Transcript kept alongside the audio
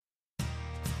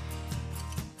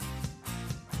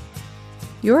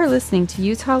You're listening to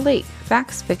Utah Lake,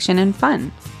 Facts, Fiction, and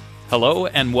Fun. Hello,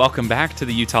 and welcome back to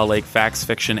the Utah Lake Facts,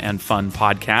 Fiction, and Fun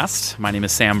podcast. My name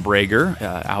is Sam Brager,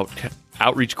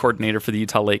 Outreach Coordinator for the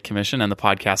Utah Lake Commission and the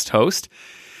podcast host.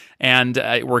 And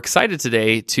we're excited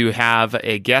today to have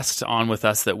a guest on with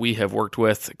us that we have worked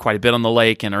with quite a bit on the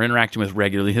lake and are interacting with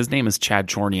regularly. His name is Chad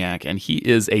Chorniak, and he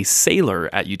is a sailor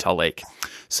at Utah Lake.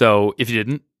 So if you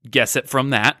didn't guess it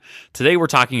from that, today we're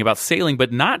talking about sailing,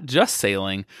 but not just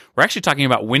sailing. We're actually talking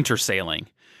about winter sailing.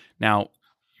 Now,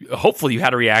 hopefully you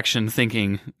had a reaction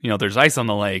thinking, there's ice on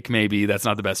the lake. Maybe that's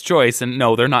not the best choice. And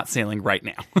no, they're not sailing right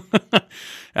now.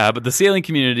 But the sailing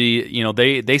community,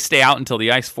 they stay out until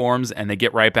the ice forms and they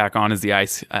get right back on as the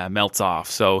ice melts off.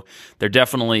 So they're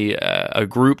definitely a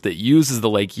group that uses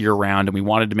the lake year round. And we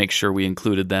wanted to make sure we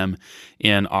included them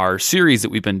in our series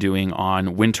that we've been doing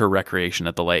on winter recreation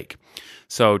at the lake.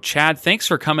 So Chad, thanks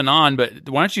for coming on. But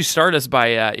why don't you start us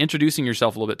by introducing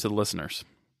yourself a little bit to the listeners?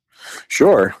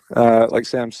 Sure. Like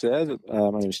Sam said,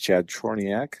 my name is Chad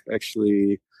Chorniak. I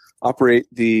actually operate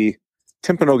the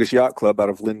Timpanogos Yacht Club out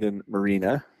of Linden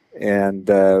Marina. And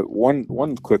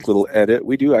one quick little edit,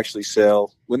 we do actually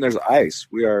sail when there's ice.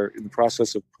 We are in the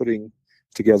process of putting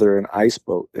together an ice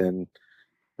boat, and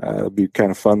it'll be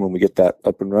kind of fun when we get that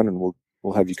up and running.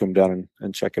 We'll have you come down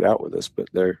and check it out with us, but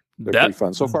they're pretty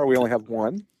fun. So far, we only have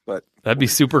one, but that'd be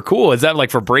super cool. Is that like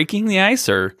for breaking the ice,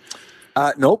 or?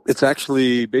 Nope. It's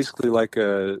actually basically like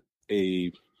a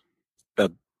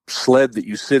sled that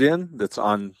you sit in that's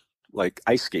on like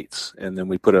ice skates, and then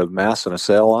we put a mast and a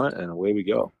sail on it, and away we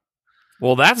go.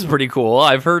 Well, that's pretty cool.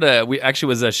 I've heard we actually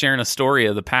was sharing a story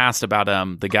of the past about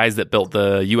the guys that built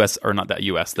the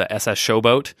the SS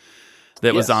Showboat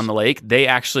that was on the lake. They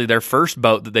actually, their first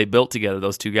boat that they built together,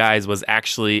 those two guys, was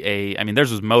actually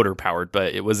theirs was motor powered,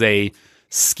 but it was a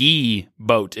ski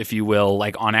boat, if you will,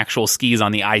 like on actual skis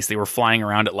on the ice. They were flying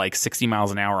around at like 60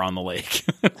 miles an hour on the lake.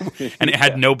 And it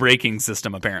had no braking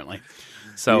system, apparently.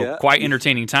 So quite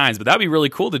entertaining times, but that'd be really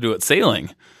cool to do it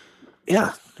sailing.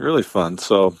 Yeah, really fun.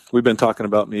 So we've been talking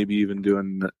about maybe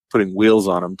even putting wheels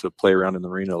on them to play around in the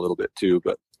marina a little bit too,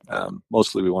 but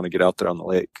mostly we want to get out there on the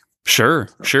lake. Sure.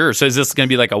 So is this going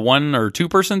to be like a 1 or 2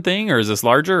 person thing, or is this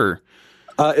larger?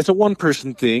 It's a 1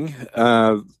 person thing.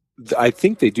 I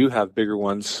think they do have bigger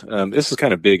ones. This is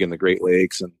kind of big in the Great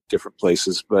Lakes and different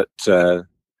places, but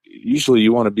usually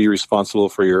you want to be responsible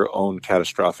for your own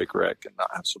catastrophic wreck and not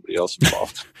have somebody else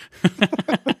involved.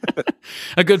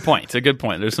 A good point.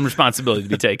 There's some responsibility to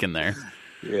be taken there.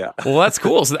 Yeah. Well, that's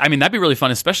cool. So, that'd be really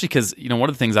fun, especially because, one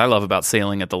of the things I love about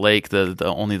sailing at the lake,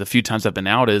 the few times I've been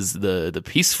out, is the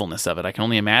peacefulness of it. I can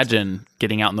only imagine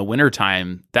getting out in the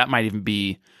wintertime. That might even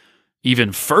be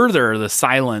even further, the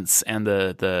silence and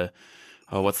the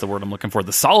what's the word I'm looking for?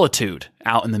 The solitude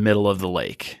out in the middle of the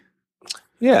lake.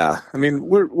 Yeah.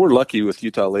 We're lucky with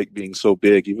Utah Lake being so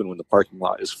big. Even when the parking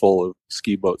lot is full of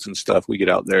ski boats and stuff, we get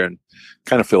out there and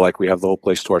kind of feel like we have the whole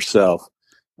place to ourselves.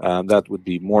 That would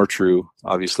be more true,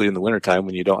 obviously, in the wintertime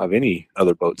when you don't have any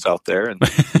other boats out there and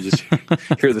you just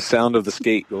hear the sound of the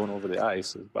skate going over the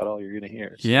ice. Is about all you're going to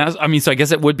hear. So. Yeah, so I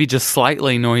guess it would be just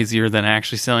slightly noisier than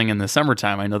actually sailing in the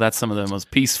summertime. I know that's some of the most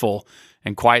peaceful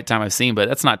and quiet time I've seen, but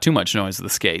that's not too much noise of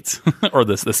the skates or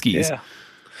the skis. Yeah.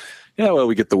 Yeah, well,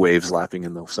 we get the waves lapping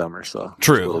in the summer, so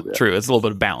true. It's a little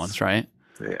bit of balance, right?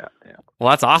 Yeah. Well,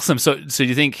 that's awesome. So do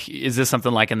you think, is this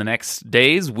something like in the next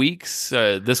days, weeks,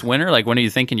 this winter? Like, when are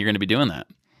you thinking you're going to be doing that?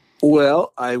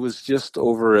 Well, I was just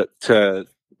over at a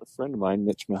friend of mine,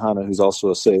 Mitch Mahana, who's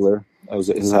also a sailor. I was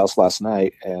at his house last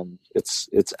night, and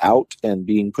it's out and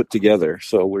being put together.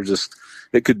 So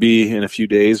it could be in a few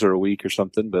days or a week or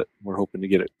something, but we're hoping to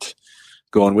get it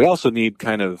going. We also need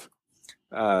kind of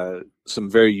some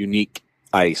very unique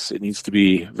ice. It needs to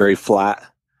be very flat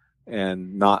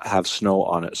and not have snow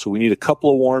on it. So we need a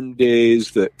couple of warm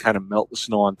days that kind of melt the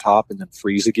snow on top and then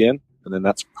freeze again. And then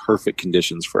that's perfect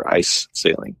conditions for ice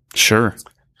sailing. Sure.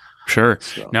 So.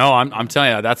 No, I'm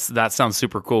telling you, that sounds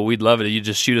super cool. We'd love it. You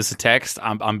just shoot us a text.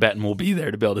 I'm betting we'll be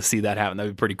there to be able to see that happen.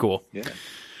 That'd be pretty cool. Yeah.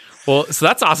 Well, so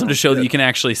that's awesome to show that you can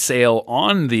actually sail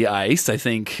on the ice. I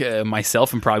think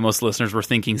myself and probably most listeners were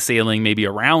thinking sailing maybe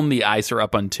around the ice or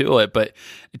up onto it. But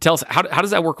tell us, how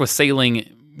does that work with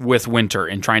sailing with winter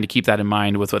and trying to keep that in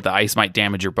mind with what the ice might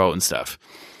damage your boat and stuff?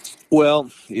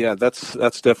 Well, yeah, that's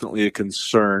definitely a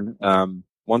concern.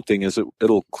 One thing is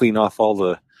it'll clean off all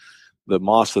the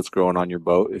moss that's growing on your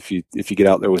boat. If you get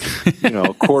out there with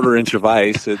a quarter inch of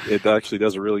ice, it actually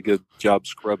does a really good job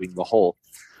scrubbing the hull.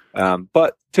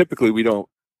 But typically we don't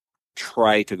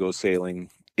try to go sailing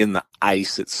in the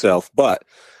ice itself, but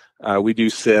we do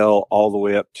sail all the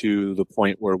way up to the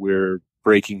point where we're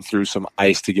breaking through some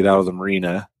ice to get out of the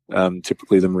marina.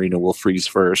 Typically the marina will freeze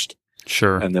first,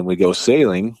 Sure. and then we go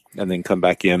sailing and then come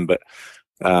back in. But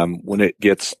when it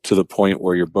gets to the point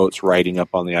where your boat's riding up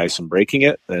on the ice and breaking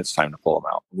it, then it's time to pull them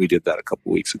out. We did that a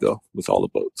couple weeks ago with all the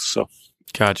boats. So.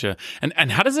 Gotcha. And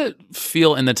how does it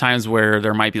feel in the times where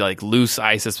there might be like loose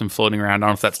ice that's been floating around? I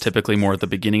don't know if that's typically more at the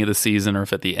beginning of the season or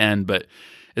if at the end, but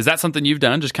is that something you've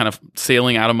done? Just kind of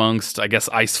sailing out amongst, I guess,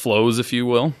 ice flows, if you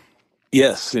will?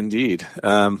 Yes, indeed.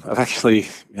 I've actually,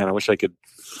 man, I wish I could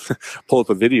pull up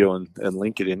a video and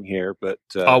link it in here, but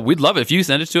we'd love it if you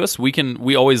send it to us.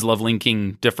 We always love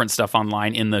linking different stuff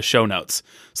online in the show notes,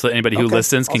 so that anybody who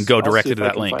listens can go directly to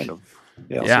that link.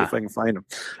 Yeah, I'll see if I can find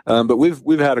them. But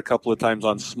we've had a couple of times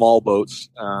on small boats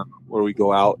where we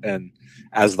go out, and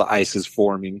as the ice is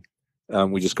forming,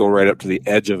 we just go right up to the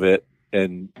edge of it,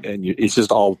 and it's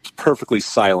just all perfectly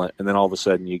silent, and then all of a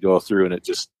sudden you go through, and it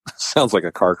just sounds like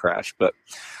a car crash. But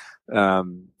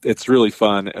it's really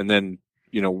fun. And then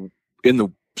in the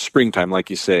springtime, like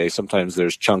you say, sometimes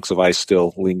there's chunks of ice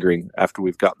still lingering after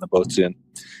we've gotten the boats in.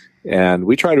 And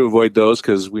we try to avoid those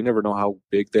because we never know how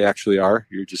big they actually are.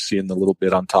 You're just seeing the little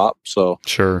bit on top. So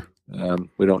sure,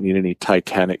 we don't need any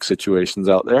Titanic situations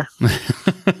out there.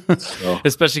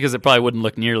 Especially because it probably wouldn't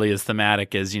look nearly as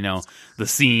thematic as, the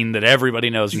scene that everybody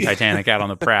knows from Titanic out on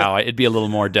the prow. It'd be a little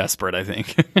more desperate, I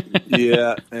think.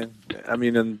 Yeah. And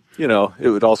it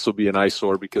would also be an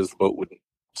eyesore because the boat wouldn't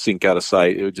sink out of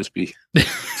sight. It would just be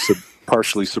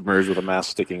partially submerged with a mast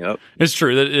sticking up. It's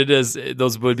true that it is.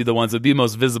 Those would be the ones that would be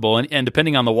most visible. And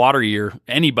depending on the water year,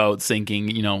 any boat sinking,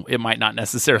 it might not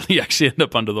necessarily actually end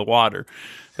up under the water.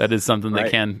 That is something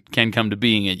that can come to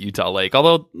being at Utah Lake.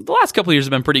 Although the last couple of years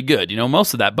have been pretty good.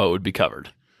 Most of that boat would be covered.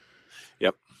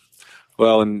 Yep.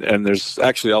 Well, and there's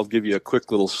actually, I'll give you a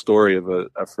quick little story of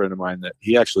a friend of mine that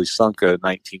he actually sunk a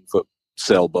 19-foot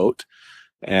sailboat.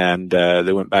 And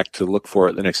they went back to look for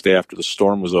it the next day after the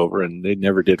storm was over, and they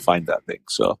never did find that thing.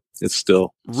 So it's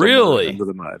still really under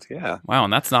the mud. Yeah. Wow,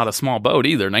 and that's not a small boat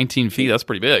either. 19 feet, that's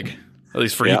pretty big, at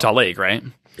least for Utah Lake, right?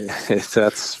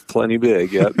 That's plenty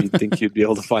big. Yeah, you'd think you'd be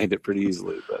able to find it pretty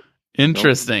easily. But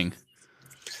interesting.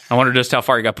 Nope. I wonder just how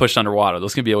far it got pushed underwater.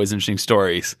 Those can be always interesting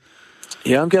stories.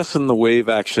 Yeah, I'm guessing the wave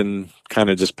action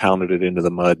kind of just pounded it into the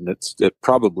mud, and it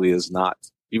probably is not.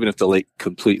 Even if the lake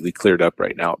completely cleared up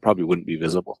right now, it probably wouldn't be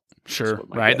visible. Sure,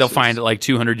 right? They'll find it like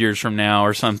 200 years from now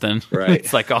or something. Right.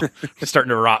 It's like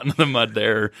starting to rot into the mud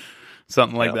there or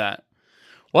something like that.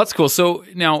 Well, that's cool. So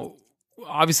now,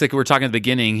 obviously, like we were talking at the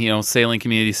beginning, sailing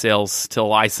community sails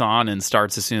till ice on and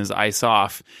starts as soon as ice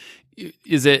off. What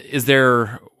is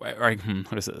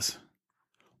this?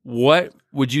 What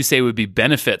would you say would be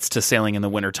benefits to sailing in the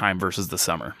wintertime versus the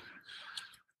summer?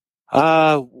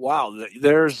 Wow.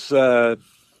 There's...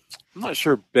 I'm not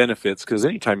sure benefits because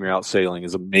anytime you're out sailing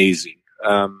is amazing.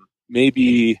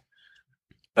 Maybe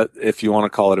if you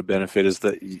want to call it a benefit is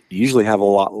that you usually have a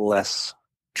lot less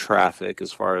traffic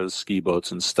as far as ski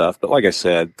boats and stuff. But like I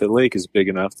said, the lake is big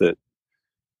enough that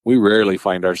we rarely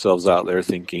find ourselves out there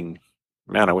thinking,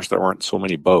 man, I wish there weren't so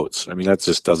many boats. I mean, that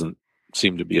just doesn't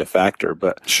seem to be a factor.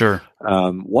 But sure.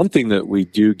 One thing that we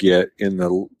do get in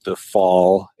the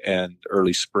fall and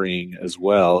early spring as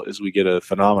well is we get a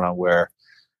phenomenon where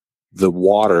the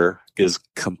water is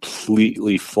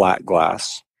completely flat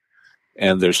glass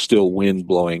and there's still wind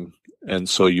blowing. And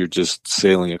so you're just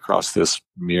sailing across this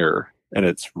mirror, and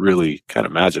it's really kind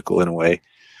of magical in a way.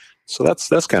 So that's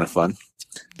kind of fun.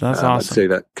 That's awesome. I'd say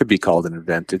that could be called an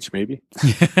advantage, maybe.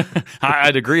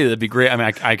 I'd agree. That'd be great. I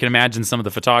mean, I can imagine some of the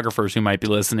photographers who might be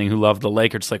listening who love the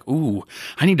lake are just like, ooh,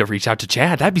 I need to reach out to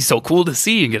Chad. That'd be so cool to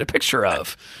see and get a picture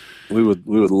of. We would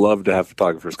love to have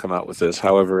photographers come out with this.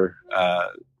 However,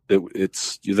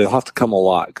 they'll have to come a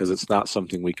lot because it's not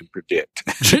something we can predict.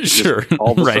 Sure.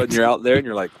 All of a sudden you're out there and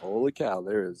you're like, holy cow,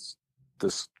 there is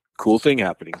this cool thing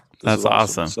happening. That's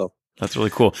awesome. So that's really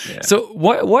cool. Yeah. So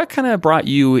what kind of brought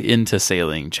you into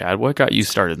sailing, Chad? What got you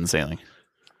started in sailing?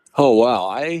 Oh, wow.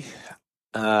 I,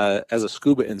 as a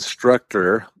scuba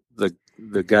instructor,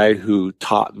 the guy who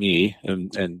taught me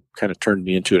and kind of turned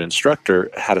me into an instructor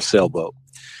had a sailboat.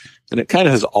 And it kind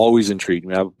of has always intrigued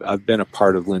me. I've been a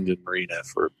part of Linden Marina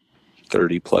for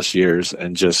 30 plus years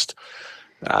and just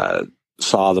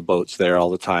saw the boats there all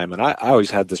the time. And I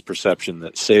always had this perception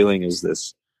that sailing is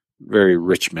this very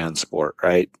rich man sport,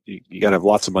 right? You got to have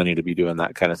lots of money to be doing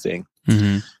that kind of thing.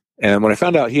 Mm-hmm. And when I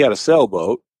found out he had a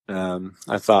sailboat,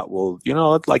 I thought, well,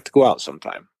 I'd like to go out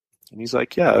sometime. And he's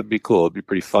like, yeah, it'd be cool. It'd be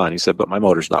pretty fun. He said, but my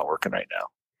motor's not working right now.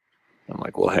 I'm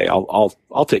like, well, hey,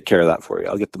 I'll take care of that for you.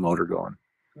 I'll get the motor going.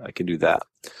 I can do that.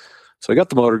 So I got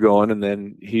the motor going, and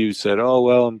then he said, oh,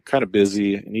 well, I'm kind of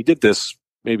busy. And he did this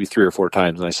maybe 3 or 4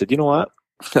 times. And I said, you know what?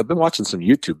 I've been watching some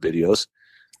YouTube videos.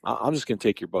 I'm just going to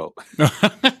take your boat.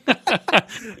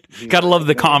 Gotta love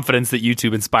the confidence that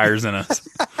YouTube inspires in us.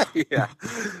 Yeah.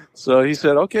 So he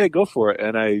said, okay, go for it.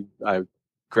 And I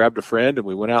grabbed a friend and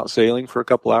we went out sailing for a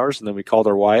couple hours, and then we called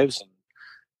our wives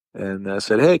and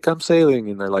said, hey, come sailing.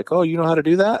 And they're like, oh, you know how to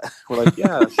do that? We're like,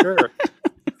 yeah, sure.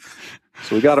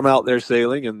 So we got them out there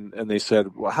sailing, and they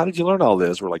said, well, how did you learn all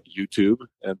this? We're like, YouTube.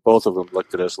 And both of them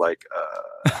looked at us like,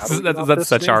 that's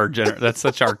such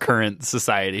our current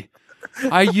society.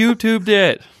 I YouTubed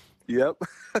it. Yep.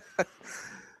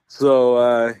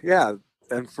 So, yeah.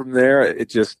 And from there,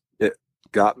 it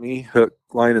got me hook,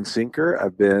 line, and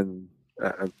sinker.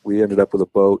 We ended up with a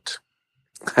boat,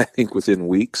 I think, within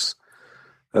weeks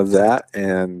of that.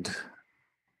 And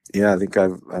yeah, I think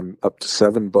I'm up to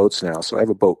 7 boats now. So I have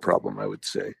a boat problem, I would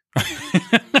say.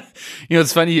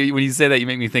 It's funny when you say that, you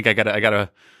make me think I got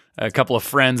a couple of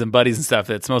friends and buddies and stuff.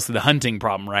 That's mostly the hunting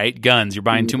problem, right? Guns. You're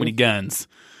buying too many guns.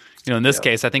 In this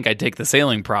case, I think I'd take the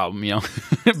sailing problem, be able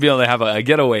to have a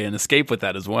getaway and escape with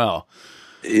that as well.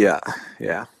 Yeah.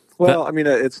 Yeah. Well,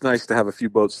 it's nice to have a few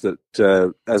boats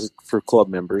that, as for club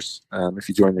members, if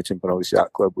you join the Timpanogos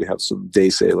Yacht Club, we have some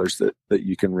day sailors that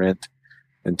you can rent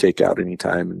and take out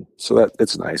anytime. And so that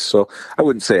it's nice. So I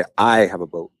wouldn't say I have a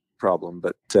boat problem,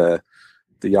 but,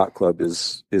 the yacht club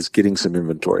is getting some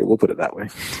inventory. We'll put it that way.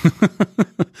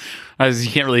 You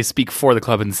can't really speak for the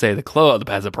club and say the club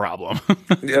has a problem.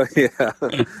 Yeah.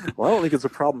 Well, I don't think it's a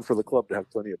problem for the club to have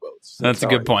plenty of boats. That's a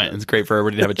good point. It's great for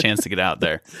everybody to have a chance to get out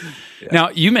there. Yeah. Now,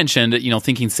 you mentioned,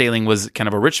 thinking sailing was kind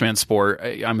of a rich man sport.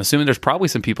 I'm assuming there's probably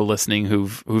some people listening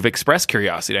who've expressed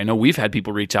curiosity. I know we've had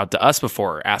people reach out to us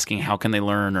before asking how can they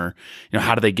learn, or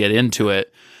how do they get into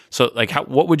it. So,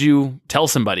 what would you tell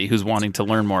somebody who's wanting to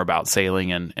learn more about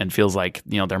sailing and feels like,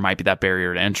 there might be that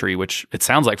barrier to entry, which it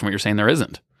sounds like from what you're saying there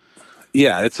isn't?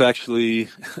 Yeah, it's actually,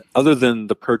 other than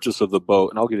the purchase of the boat,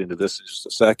 and I'll get into this in just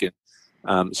a second,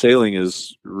 sailing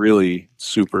is really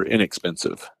super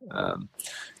inexpensive,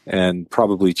 and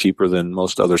probably cheaper than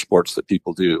most other sports that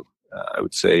people do. I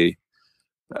would say,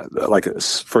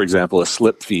 for example, a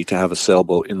slip fee to have a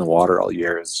sailboat in the water all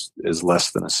year is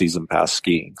less than a season pass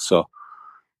skiing. So,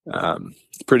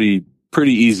 it's pretty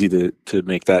easy to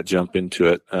make that jump into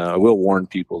it. I will warn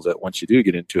people that once you do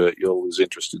get into it, you'll lose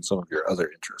interest in some of your other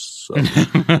interests. So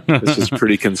this is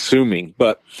pretty consuming.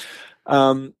 But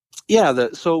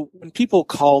so when people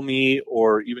call me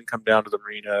or even come down to the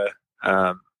marina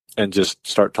and just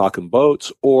start talking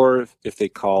boats, or if they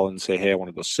call and say, hey, I want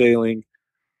to go sailing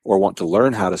or want to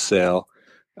learn how to sail,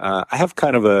 I have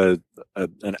kind of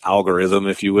an algorithm,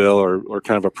 if you will, or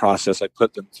kind of a process I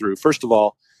put them through. First of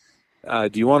all,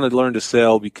 do you want to learn to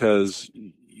sail because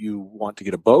you want to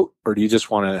get a boat, or do you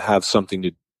just want to have something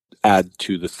to add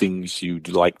to the things you'd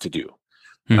like to do?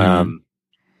 Mm-hmm.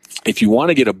 If you want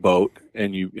to get a boat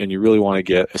and you really want to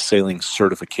get a sailing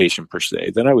certification per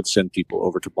se, then I would send people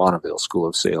over to Bonneville School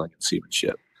of Sailing and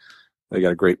Seamanship. They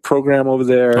got a great program over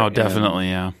there. Oh, definitely,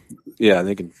 yeah. Yeah,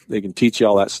 they can teach you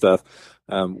all that stuff.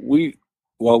 We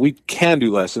can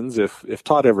do lessons if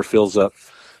Todd ever fills up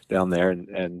down there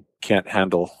and can't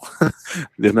handle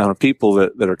the amount of people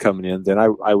that are coming in, then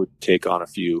I would take on a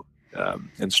few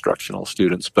instructional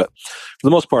students. But for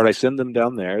the most part, I send them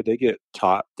down there. They get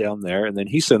taught down there, and then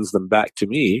he sends them back to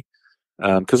me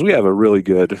because we have a really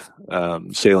good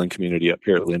sailing community up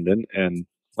here at Linden, and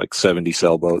like 70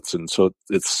 sailboats, and so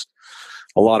it's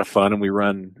a lot of fun. And we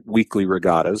run weekly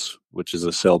regattas, which is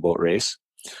a sailboat race.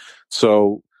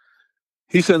 So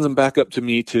he sends them back up to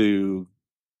me to,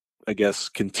 I guess,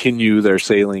 continue their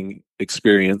sailing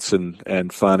experience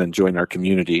and fun and join our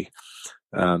community.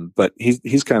 But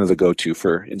he's kind of the go-to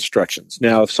for instructions.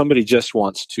 Now, if somebody just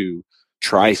wants to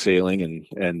try sailing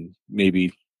and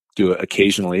maybe do it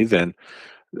occasionally, then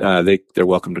they're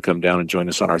welcome to come down and join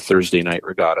us on our Thursday night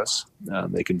regattas.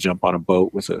 They can jump on a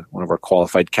boat with one of our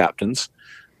qualified captains.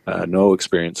 No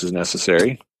experience is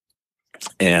necessary,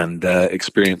 and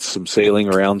experience some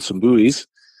sailing around some buoys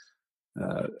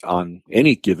on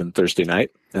any given Thursday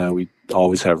night. We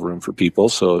always have room for people,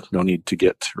 so no need to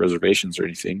get reservations or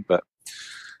anything. But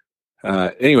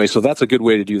anyway, so that's a good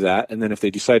way to do that. And then if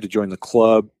they decide to join the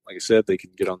club, like I said, they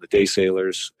can get on the day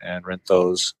sailors and rent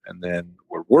those. And then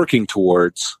we're working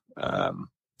towards,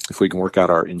 if we can work out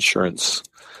our insurance,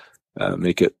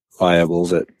 make it viable,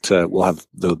 that we'll have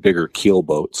the bigger keel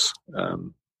boats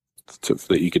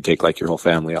that you could take like your whole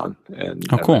family on and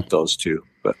rent those too.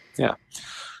 But yeah,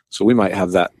 so we might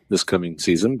have that this coming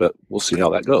season, but we'll see how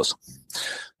that goes.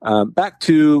 Back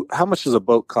to how much does a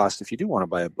boat cost if you do want to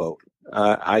buy a boat?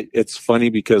 It's funny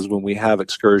because when we have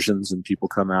excursions and people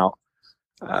come out,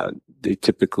 they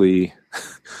typically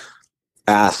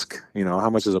ask, how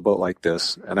much is a boat like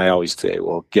this? And I always say,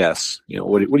 well, guess,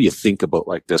 what do you think a boat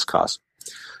like this costs?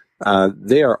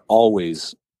 They are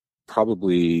always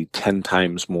probably 10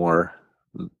 times more,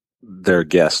 their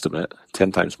guesstimate,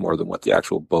 10 times more than what the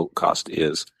actual boat cost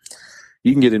is.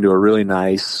 You can get into a really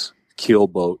nice keel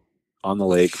boat on the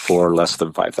lake for less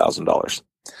than $5,000.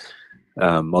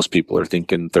 Most people are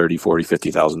thinking $30,000,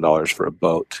 $40,000, $50,000 for a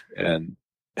boat. And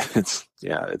it's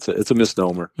a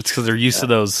misnomer. It's because they're used to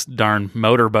those darn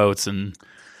motor boats and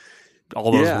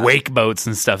all those wake boats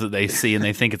and stuff that they see, and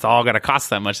they think it's all got to cost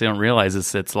that much. They don't realize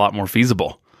it's a lot more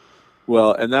feasible.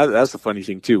 Well, and that's the funny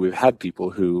thing too. We've had people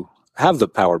who have the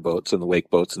power boats and the wake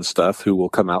boats and stuff who will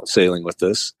come out sailing with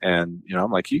us, and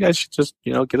I'm like, you guys should just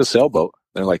get a sailboat.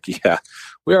 They're like, yeah,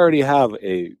 we already have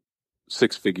a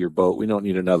 6-figure boat. We don't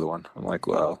need another one. I'm like,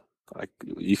 well,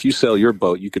 if you sell your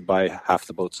boat, you could buy half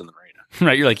the boats in the marina.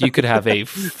 Right, you're like, you could have a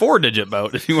 4-digit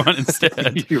boat if you want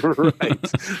instead. You're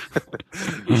right.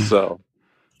 So,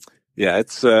 yeah,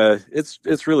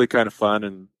 it's really kind of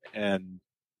fun, and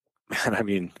man, I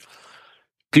mean,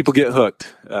 people get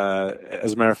hooked.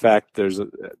 As a matter of fact, there's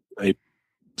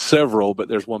several, but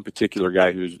there's one particular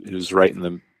guy who's right in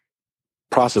the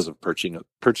process of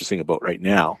purchasing a boat right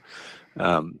now,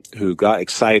 who got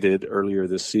excited earlier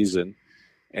this season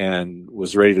and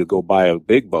was ready to go buy a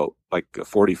big boat, like a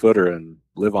 40-footer, and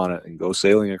live on it and go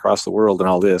sailing across the world and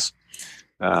all this.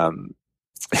 And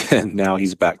now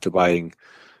he's back to buying,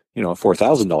 a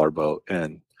 $4,000 boat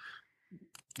and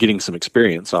getting some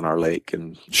experience on our lake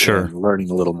and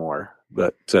learning a little more.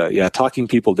 But talking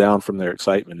people down from their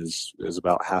excitement is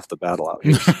about half the battle out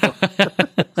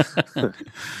here.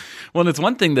 Well, it's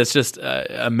one thing that's just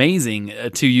amazing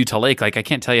to Utah Lake. Like, I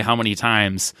can't tell you how many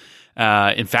times.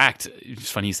 In fact,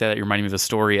 it's funny you say that. You reminded me of a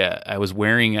story. I was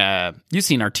wearing, you've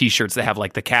seen our T-shirts that have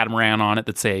like the catamaran on it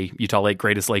that say Utah Lake,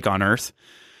 greatest lake on earth.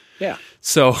 Yeah.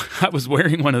 So I was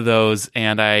wearing one of those,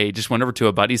 and I just went over to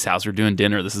a buddy's house. We're doing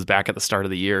dinner. This is back at the start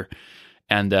of the year.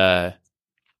 And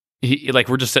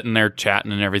we're just sitting there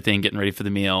chatting and everything, getting ready for the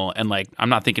meal. And like, I'm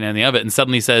not thinking anything of it. And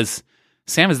suddenly he says,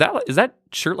 Sam, is that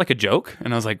shirt like a joke?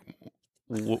 And I was like,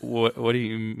 what do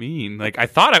you mean? Like, I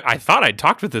thought I'd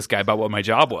talked with this guy about what my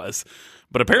job was,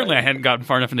 but apparently I hadn't gotten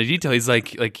far enough into detail. He's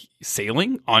like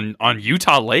sailing on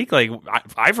Utah Lake. Like,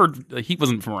 I've heard, he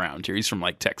wasn't from around here. He's from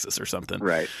like Texas or something.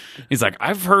 Right. He's like,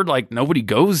 I've heard like nobody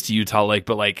goes to Utah Lake,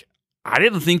 but like, I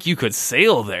didn't think you could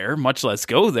sail there, much less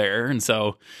go there. And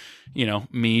so,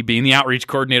 me being the outreach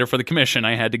coordinator for the commission,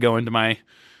 I had to go into my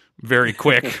very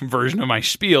quick version of my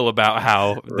spiel about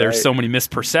how there's so many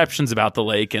misperceptions about the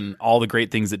lake and all the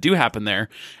great things that do happen there.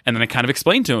 And then I kind of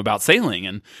explained to him about sailing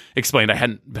and explained I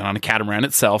hadn't been on a catamaran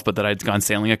itself, but that I'd gone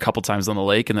sailing a couple times on the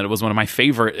lake and that it was one of my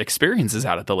favorite experiences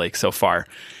out at the lake so far.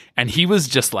 And he was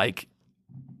just like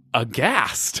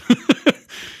aghast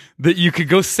that you could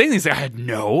go sailing. He's like, I had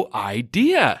no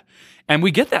idea. And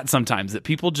we get that sometimes, that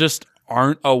people just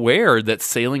aren't aware that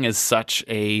sailing is such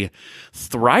a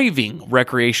thriving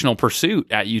recreational pursuit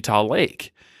at Utah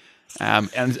Lake. And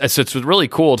so it's really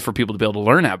cool for people to be able to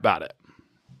learn about it.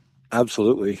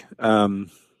 Absolutely.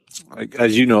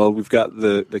 As you know, we've got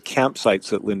the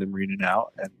campsites at Linden Marina now,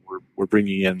 and we're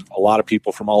bringing in a lot of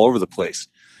people from all over the place.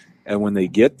 And when they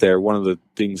get there, one of the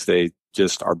things they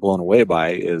just are blown away by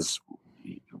is,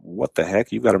 what the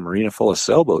heck? You've got a marina full of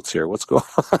sailboats here. What's going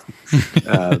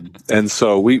on? And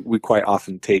so we quite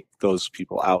often take those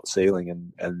people out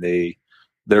sailing, and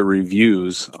their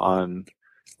reviews on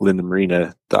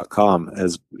lindenmarina.com,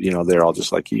 as they're all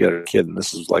just like, you got a kid, and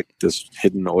this is like this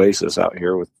hidden oasis out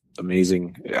here with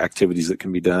amazing activities that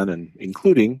can be done, and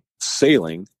including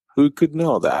sailing. Who could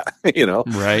know that?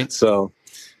 Right. So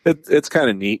it's kind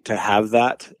of neat to have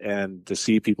that and to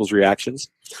see people's reactions.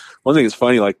 One thing that's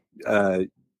funny, like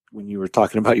when you were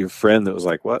talking about your friend that was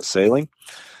like, what, sailing?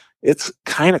 It's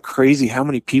kind of crazy how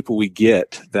many people we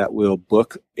get that will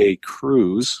book a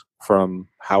cruise from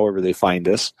however they find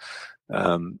us.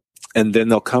 And then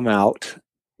they'll come out,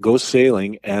 go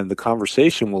sailing, and the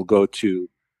conversation will go to,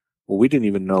 well, we didn't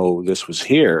even know this was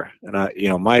here.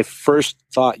 And my first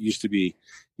thought used to be,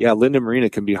 yeah, Linden Marina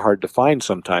can be hard to find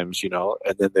sometimes, and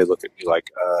then they look at me like,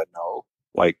 no,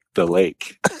 like the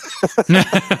lake.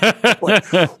 Like,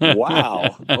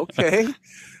 wow. Okay.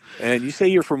 And you say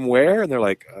you're from where? And they're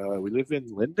like, we live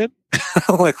in Linden.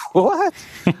 I'm like, what?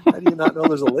 How do you not know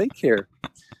there's a lake here?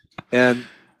 And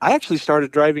I actually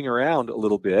started driving around a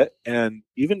little bit, and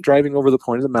even driving over the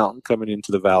point of the mountain coming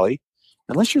into the valley.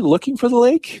 Unless you're looking for the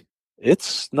lake,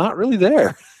 it's not really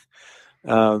there.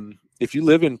 If you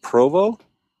live in Provo,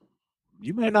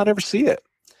 you might not ever see it.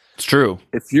 It's true.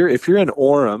 If you're in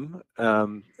Orem,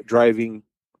 driving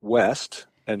west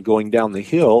and going down the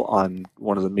hill on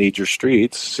one of the major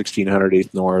streets, 1600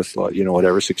 8th North,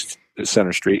 whatever,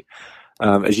 Center Street.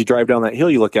 As you drive down that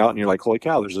hill, you look out and you're like, holy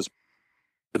cow, there's this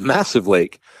massive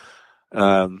lake.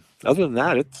 Other than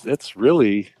that, it's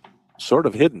really sort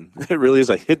of hidden. It really is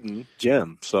a hidden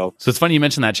gem. So it's funny you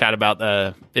mentioned that, Chad,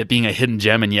 about it being a hidden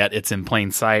gem and yet it's in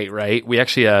plain sight, right? We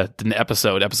actually did an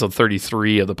episode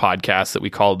 33 of the podcast that we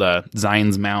called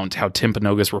Zion's Mount, How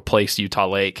Timpanogos Replaced Utah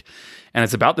Lake. And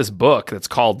it's about this book that's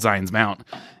called Zion's Mount.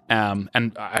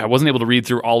 And I wasn't able to read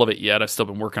through all of it yet. I've still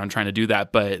been working on trying to do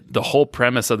that. But the whole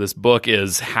premise of this book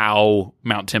is how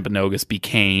Mount Timpanogos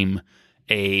became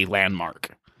a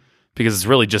landmark, because it's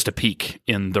really just a peak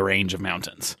in the range of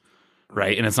mountains,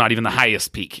 right? And it's not even the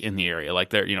highest peak in the area.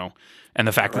 Like there, and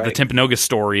the fact that the Timpanogos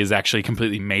story is actually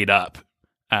completely made up.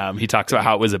 He talks about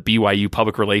how it was a BYU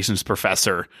public relations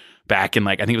professor back in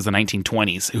I think it was the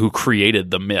 1920s who created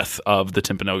the myth of the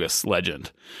Timpanogos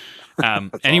legend.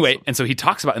 Anyway, awesome. And so he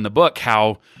talks about in the book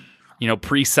how,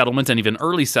 pre-settlement and even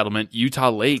early settlement, Utah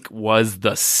Lake was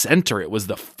the center. It was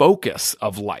the focus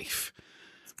of life.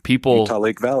 Utah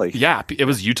Lake Valley. Yeah, it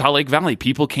was Utah Lake Valley.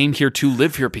 People came here to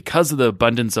live here because of the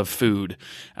abundance of food.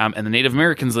 And the Native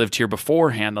Americans lived here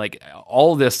beforehand. Like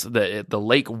all this, the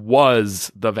lake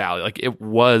was the valley. Like it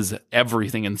was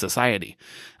everything in society.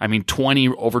 I mean,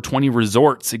 over 20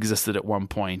 resorts existed at one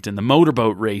point, and the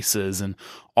motorboat races and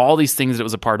all these things that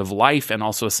was a part of life, and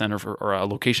also a center or a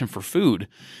location for food.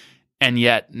 And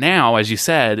yet now, as you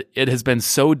said, it has been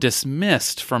so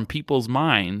dismissed from people's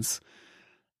minds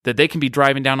that they can be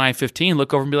driving down I-15,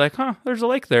 look over and be like, there's a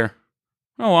lake there.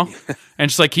 Oh, well.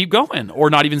 And just keep going, or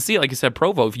not even see it. Like you said,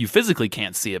 Provo, if you physically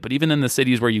can't see it, but even in the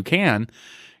cities where you can,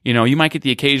 you might get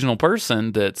the occasional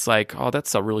person that's like, oh,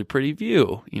 that's a really pretty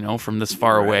view, from this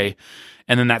far away.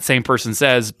 And then that same person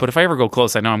says, but if I ever go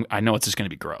close, I know it's just going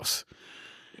to be gross.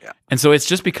 Yeah. And so it's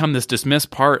just become this dismissed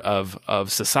part of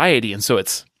society. And so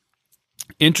it's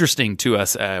interesting to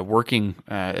us working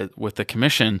with the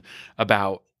commission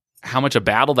about how much a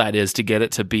battle that is to get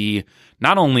it to be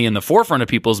not only in the forefront of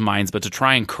people's minds, but to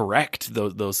try and correct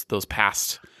those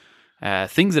past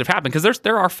things that have happened. Because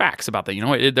there are facts about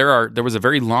that. There was a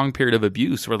very long period of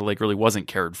abuse where the lake really wasn't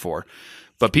cared for,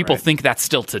 but people think that's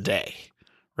still today,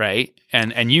 right?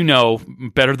 And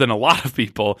better than a lot of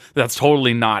people, that's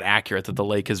totally not accurate. That the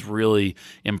lake has really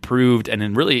improved, and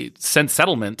in really since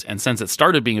settlement and since it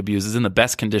started being abused, is in the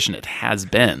best condition it has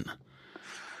been.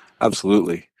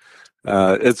 Absolutely.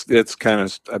 It's kind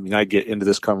of, I get into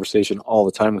this conversation all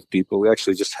the time with people. We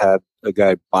actually just had a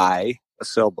guy buy a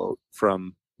sailboat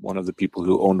from one of the people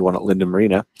who owned one at Linden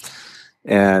Marina.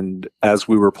 And as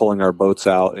we were pulling our boats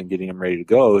out and getting them ready to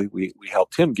go, we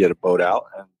helped him get a boat out,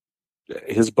 and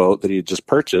his boat that he had just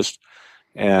purchased.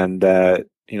 And,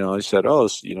 he said, oh,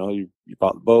 so, you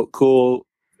bought the boat. Cool.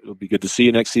 It'll be good to see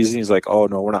you next season. He's like, oh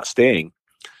no, we're not staying.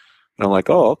 And I'm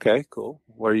like, oh, okay, cool.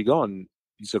 Where are you going?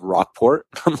 He said, Rockport.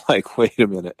 I'm like, wait a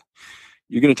minute.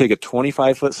 You're going to take a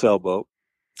 25-foot sailboat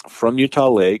from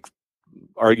Utah Lake,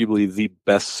 arguably the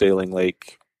best sailing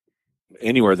lake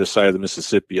anywhere this side of the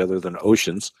Mississippi other than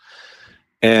oceans,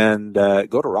 and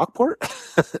go to Rockport?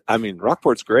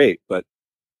 Rockport's great, but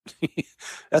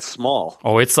that's small.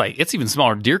 Oh, it's even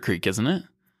smaller than Deer Creek, isn't it?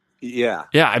 Yeah.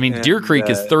 Yeah, Deer Creek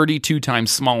is 32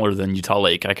 times smaller than Utah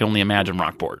Lake. I can only imagine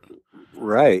Rockport.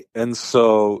 Right. And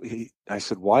so I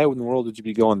said, why in the world would you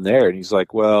be going there? And he's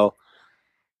like, well,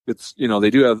 it's, they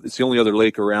do have, it's the only other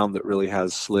lake around that really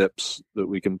has slips that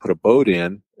we can put a boat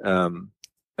in.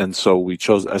 And so we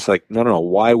chose, I was like, no,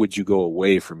 why would you go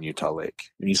away from Utah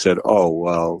Lake? And he said, oh,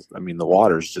 well, the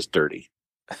water's just dirty.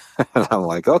 And I'm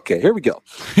like, okay, here we go.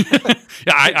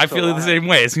 Yeah, I feel the same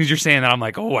way. As soon as you're saying that, I'm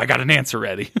like, oh, I got an answer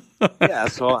ready. Yeah,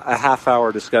 so a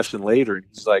half-hour discussion later, and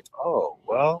he's like, oh,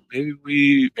 well, maybe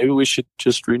we should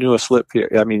just renew a slip here.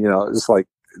 It's like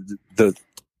the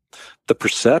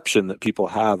perception that people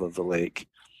have of the lake.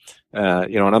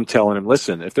 And I'm telling him,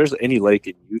 listen, if there's any lake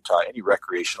in Utah, any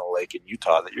recreational lake in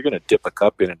Utah that you're going to dip a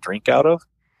cup in and drink out of,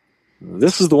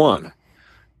 this is the one.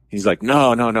 He's like,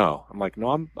 no. I'm like, no,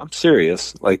 I'm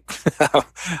serious. Like,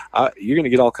 you're going to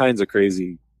get all kinds of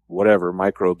crazy, whatever,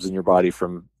 microbes in your body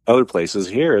from other places.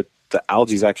 Here, the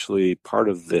algae is actually part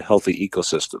of the healthy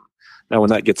ecosystem. Now,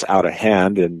 when that gets out of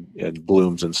hand and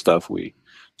blooms and stuff, we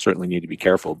certainly need to be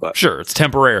careful. But sure, it's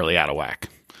temporarily out of whack.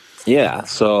 Yeah.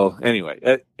 So anyway,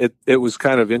 it was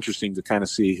kind of interesting to kind of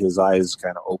see his eyes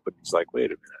kind of open. He's like,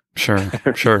 wait a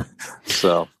minute. Sure.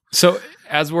 So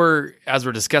as we're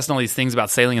discussing all these things about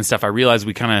sailing and stuff, I realized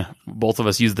we kind of, both of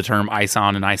us use the term ice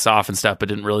on and ice off and stuff, but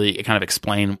didn't really kind of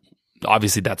explain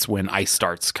obviously that's when ice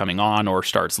starts coming on or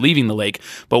starts leaving the lake.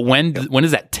 But when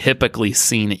is that typically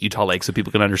seen at Utah Lake, so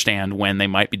people can understand when they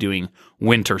might be doing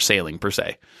winter sailing per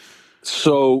se?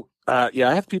 So, I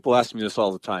have people ask me this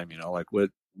all the time, like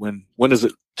when does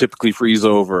it typically freeze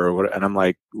over or what? And I'm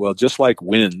like, well, just like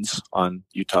winds on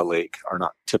Utah Lake are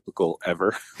not typical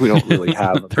ever. We don't really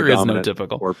have a there is no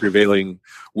typical or prevailing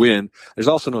wind. There's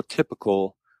also no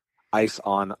typical ice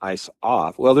on, ice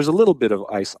off. Well, there's a little bit of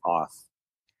ice off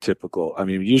typical. I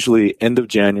mean, usually end of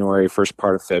January, first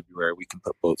part of February, we can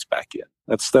put boats back in.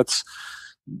 That's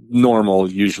normal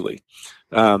usually.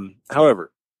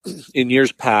 However, in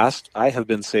years past, I have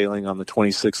been sailing on the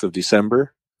 26th of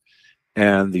December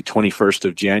and the 21st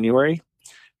of January.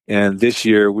 And this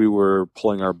year we were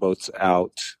pulling our boats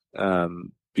out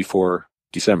before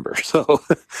December. So,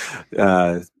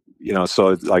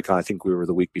 so like I think we were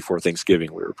the week before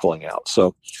Thanksgiving we were pulling out.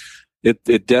 So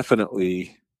it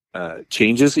definitely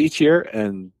changes each year.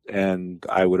 And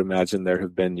I would imagine there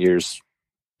have been years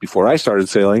before I started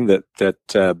sailing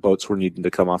that boats were needing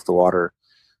to come off the water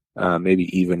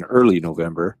maybe even early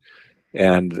November.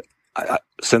 And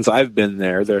since I've been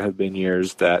there have been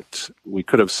years that we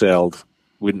could have sailed,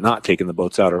 we'd not taken the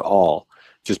boats out at all,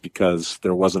 just because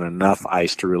there wasn't enough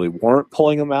ice to really warrant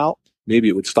pulling them out. Maybe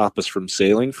it would stop us from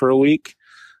sailing for a week,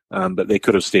 but they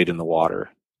could have stayed in the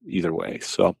water either way.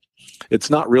 So it's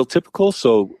not real typical.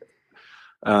 So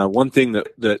one thing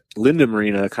that Linda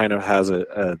Marina kind of has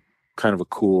a kind of a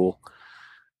cool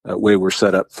way we're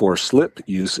set up for slip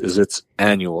use is it's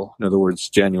annual. In other words,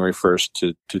 January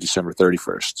 1st to December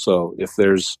 31st. So if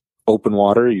there's open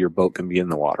water, your boat can be in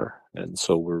the water. And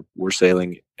so we're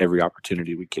sailing every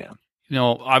opportunity we can.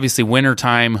 Obviously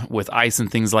wintertime with ice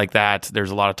and things like that, there's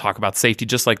a lot of talk about safety,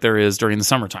 just like there is during the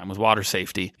summertime with water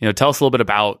safety. Tell us a little bit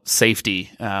about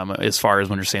safety as far as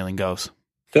winter sailing goes.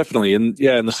 Definitely. And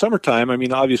in the summertime, I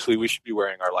mean, obviously we should be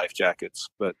wearing our life jackets,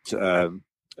 but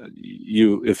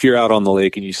if you're out on the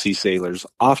lake and you see sailors,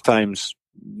 oftentimes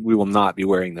we will not be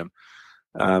wearing them.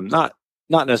 Not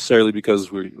necessarily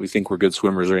because we think we're good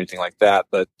swimmers or anything like that,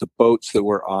 but the boats that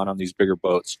we're on these bigger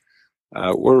boats,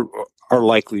 our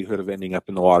likelihood of ending up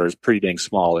in the water is pretty dang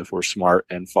small if we're smart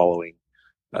and following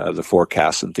the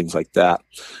forecasts and things like that.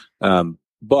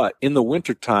 But in the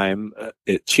wintertime,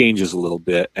 it changes a little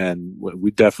bit, and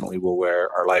we definitely will wear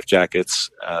our life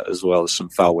jackets as well as some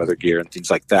foul weather gear and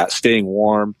things like that, staying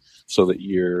warm so that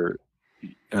you're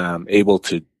able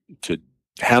to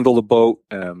handle the boat,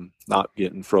 not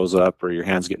getting froze up or your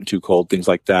hands getting too cold, things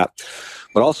like that.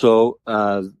 But also,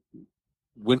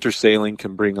 winter sailing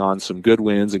can bring on some good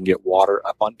winds and get water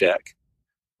up on deck.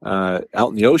 Out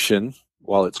in the ocean,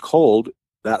 while it's cold,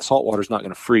 that salt water is not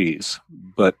going to freeze,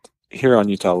 but here on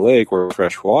Utah Lake, where we're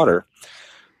fresh water,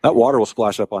 that water will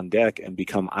splash up on deck and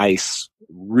become ice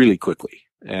really quickly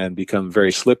and become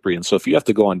very slippery. And so if you have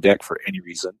to go on deck for any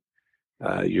reason,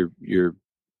 your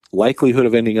likelihood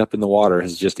of ending up in the water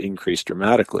has just increased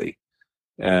dramatically.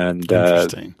 And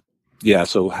interesting.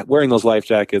 So wearing those life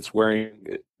jackets,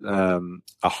 wearing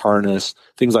a harness,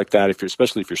 things like that,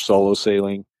 especially if you're solo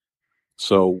sailing.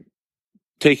 So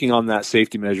taking on that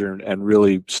safety measure and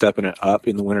really stepping it up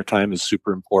in the wintertime is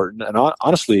super important. And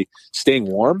honestly, staying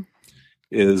warm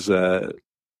is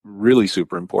really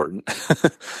super important.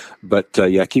 But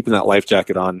keeping that life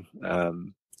jacket on,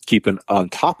 keeping on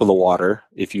top of the water,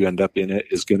 if you end up in it,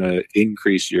 is going to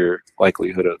increase your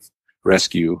likelihood of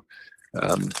rescue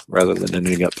rather than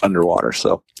ending up underwater.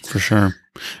 So for sure.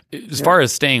 As far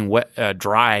as staying wet,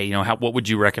 dry, what would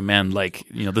you recommend? Like,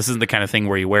 this isn't the kind of thing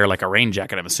where you wear like a rain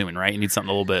jacket, I'm assuming, right? You need something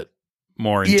a little bit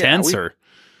more intense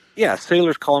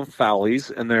sailors call them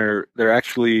foulies, and they're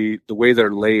actually, the way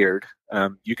they're layered,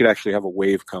 you could actually have a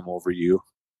wave come over you.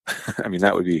 I mean,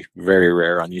 that would be very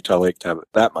rare on Utah Lake to have it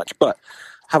that much, but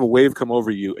have a wave come over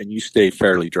you and you stay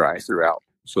fairly dry throughout.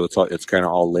 So it's kind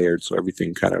of all layered, so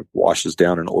everything kind of washes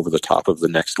down and over the top of the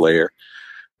next layer.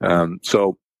 A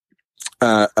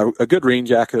good rain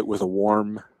jacket with a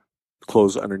warm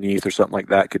clothes underneath or something like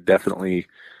that could definitely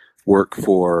work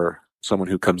for someone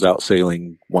who comes out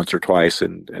sailing once or twice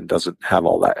and doesn't have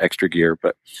all that extra gear.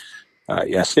 But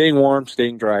staying warm,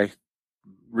 staying dry,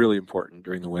 really important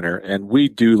during the winter. And we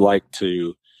do like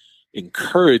to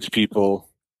encourage people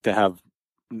to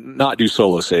not do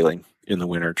solo sailing in the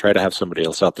winter. Try to have somebody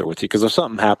else out there with you, because if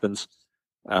something happens,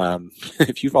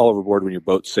 if you fall overboard when your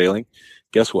boat's sailing,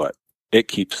 guess what? It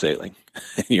keeps sailing.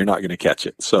 You're not going to catch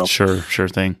it. So sure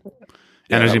thing.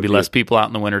 And there's going to be less people out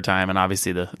in the wintertime, and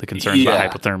obviously the concerns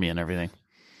about hypothermia and everything.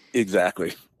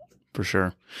 Exactly. For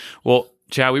sure. Well,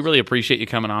 Chad, we really appreciate you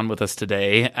coming on with us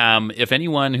today. If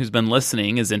anyone who's been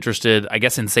listening is interested, I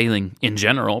guess, in sailing in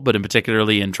general, but in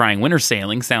particularly in trying winter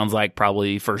sailing, sounds like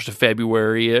probably 1st of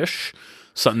February-ish,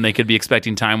 something they could be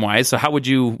expecting time-wise. So what would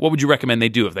you recommend they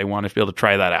do if they want to be able to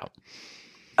try that out?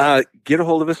 Get a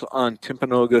hold of us on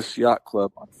Timpanogos Yacht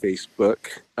Club on Facebook.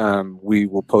 We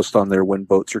will post on there when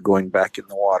boats are going back in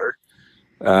the water.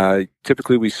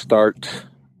 Typically, we start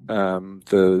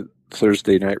the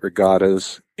Thursday night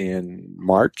regattas in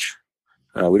March.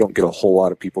 We don't get a whole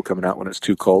lot of people coming out when it's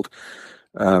too cold.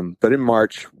 But in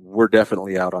March, we're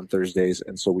definitely out on Thursdays,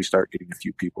 and so we start getting a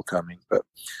few people coming. But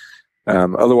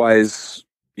otherwise,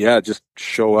 just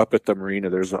show up at the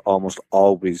marina. There's almost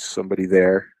always somebody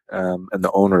there. And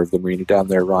the owner of the marina down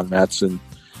there, Ron Matson,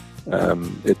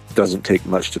 it doesn't take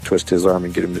much to twist his arm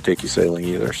and get him to take you sailing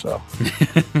either. So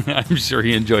I'm sure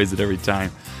he enjoys it every time.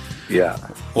 Yeah.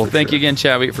 Well, thank you again,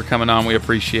 Chadwick, for coming on. We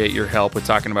appreciate your help with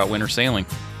talking about winter sailing.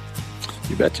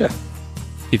 You betcha.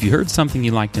 If you heard something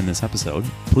you liked in this episode,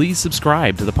 please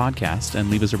subscribe to the podcast and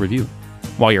leave us a review.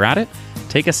 While you're at it,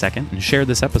 take a second and share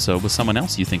this episode with someone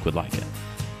else you think would like it.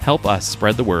 Help us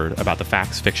spread the word about the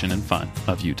facts, fiction, and fun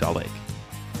of Utah Lake.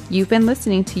 You've been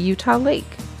listening to Utah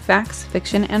Lake, Facts,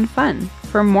 Fiction, and Fun.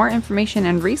 For more information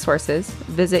and resources,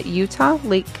 visit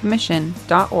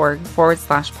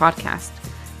utahlakecommission.org/podcast.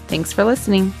 Thanks for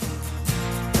listening.